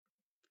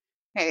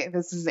Hey,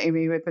 this is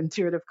Amy with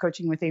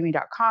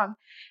intuitivecoachingwithamy.com,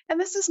 and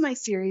this is my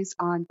series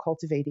on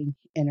cultivating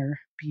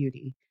inner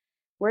beauty.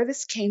 Where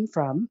this came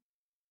from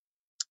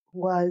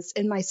was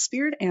in my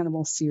spirit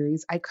animal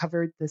series, I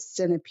covered the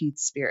centipede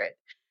spirit.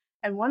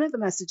 And one of the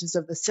messages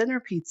of the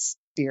centipede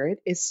spirit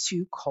is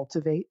to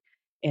cultivate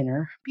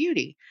inner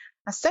beauty.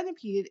 A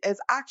centipede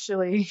is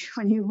actually,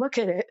 when you look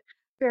at it,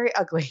 very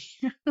ugly.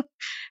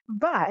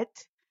 But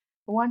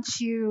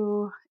once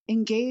you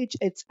engage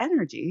its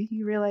energy,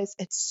 you realize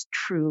it's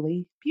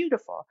truly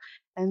beautiful.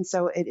 And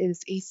so it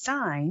is a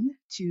sign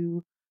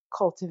to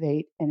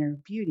cultivate inner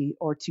beauty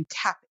or to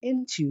tap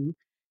into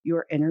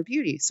your inner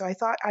beauty. So I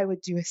thought I would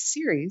do a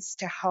series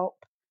to help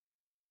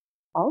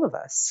all of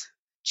us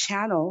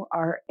channel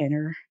our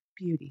inner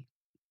beauty.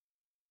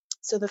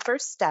 So the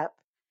first step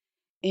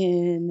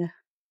in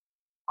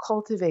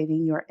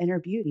cultivating your inner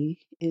beauty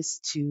is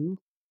to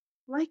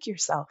like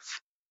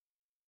yourself.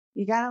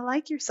 You got to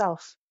like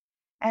yourself.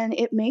 And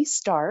it may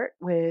start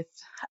with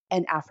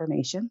an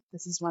affirmation.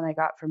 This is one I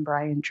got from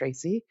Brian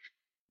Tracy,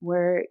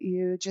 where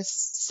you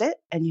just sit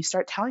and you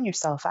start telling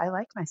yourself, I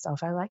like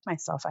myself, I like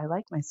myself, I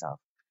like myself.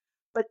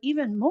 But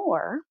even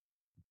more,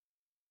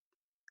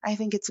 I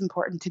think it's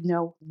important to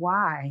know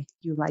why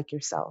you like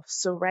yourself.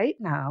 So, right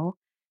now,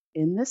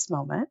 in this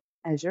moment,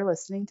 as you're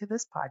listening to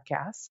this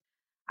podcast,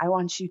 I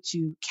want you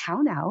to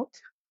count out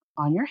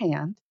on your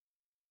hand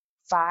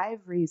 5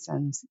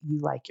 reasons you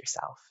like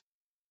yourself.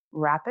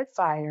 Rapid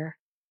fire,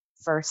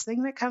 first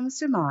thing that comes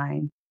to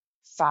mind,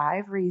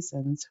 5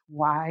 reasons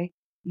why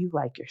you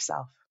like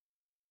yourself.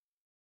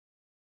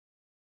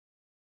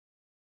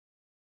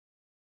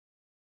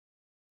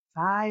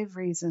 5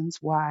 reasons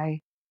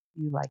why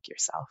you like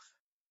yourself.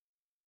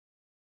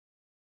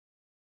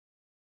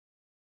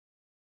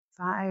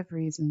 5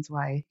 reasons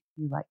why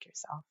you like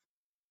yourself.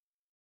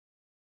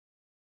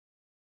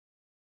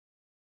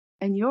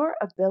 And your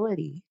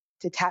ability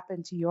to tap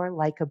into your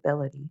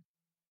likability.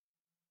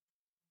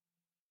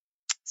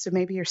 So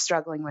maybe you're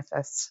struggling with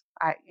this.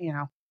 I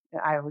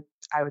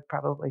would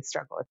probably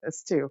struggle with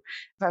this too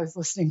if I was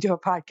listening to a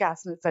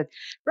podcast and it said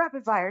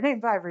rapid fire,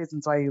 name 5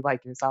 reasons why you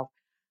like yourself.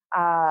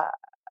 Uh,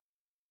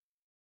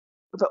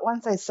 but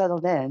once I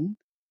settled in,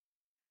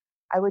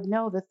 I would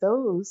know that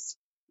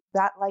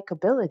that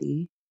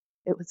likability,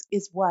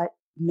 is what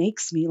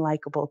makes me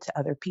likable to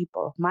other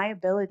people. My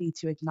ability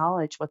to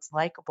acknowledge what's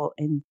likable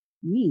in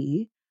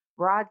me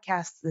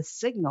broadcasts the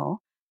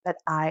signal that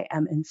I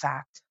am in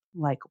fact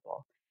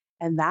likable.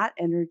 And that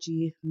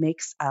energy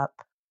makes up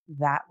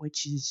that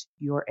which is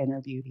your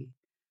inner beauty.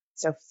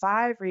 So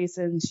 5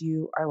 reasons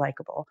you are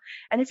likable.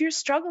 And if you're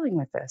struggling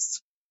with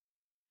this,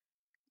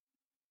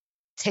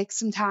 take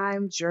some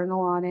time,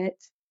 journal on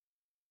it.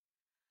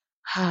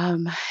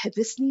 Um,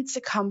 this needs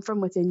to come from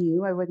within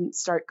you. I wouldn't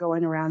start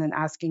going around and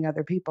asking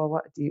other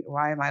people,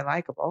 why am I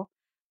likable?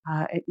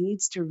 It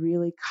needs to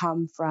really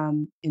come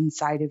from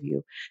inside of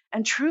you.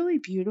 And truly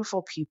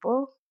beautiful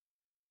people,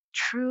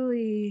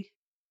 truly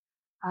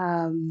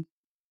um,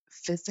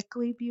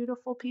 physically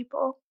beautiful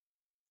people,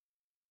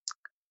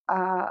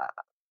 uh,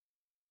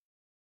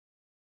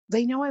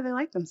 they know why they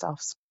like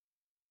themselves.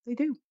 They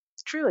do.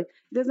 Truly.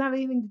 It doesn't have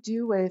anything to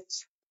do with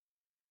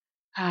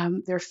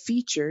their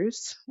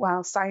features.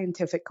 While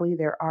scientifically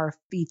there are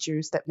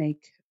features that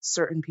make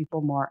certain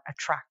people more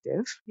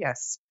attractive,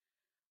 yes,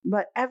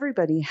 but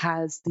everybody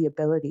has the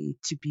ability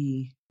to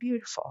be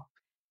beautiful.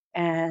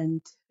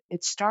 And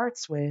it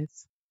starts with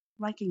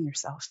liking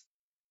yourself.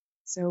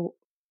 So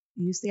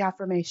use the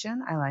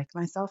affirmation, I like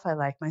myself, I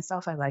like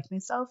myself, I like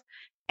myself,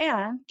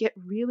 and get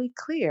really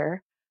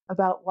clear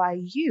about why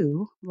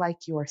you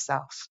like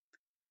yourself.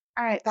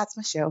 All right, that's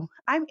my show.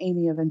 I'm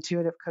Amy of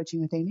Intuitive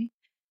Coaching with Amy.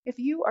 If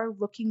you are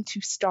looking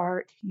to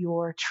start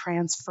your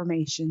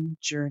transformation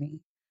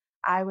journey,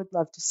 I would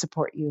love to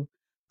support you.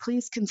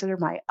 Please consider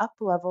my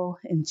Uplevel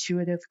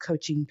Intuitive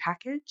Coaching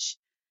Package.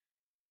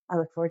 I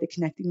look forward to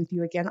connecting with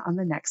you again on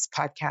the next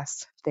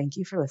podcast. Thank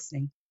you for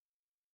listening.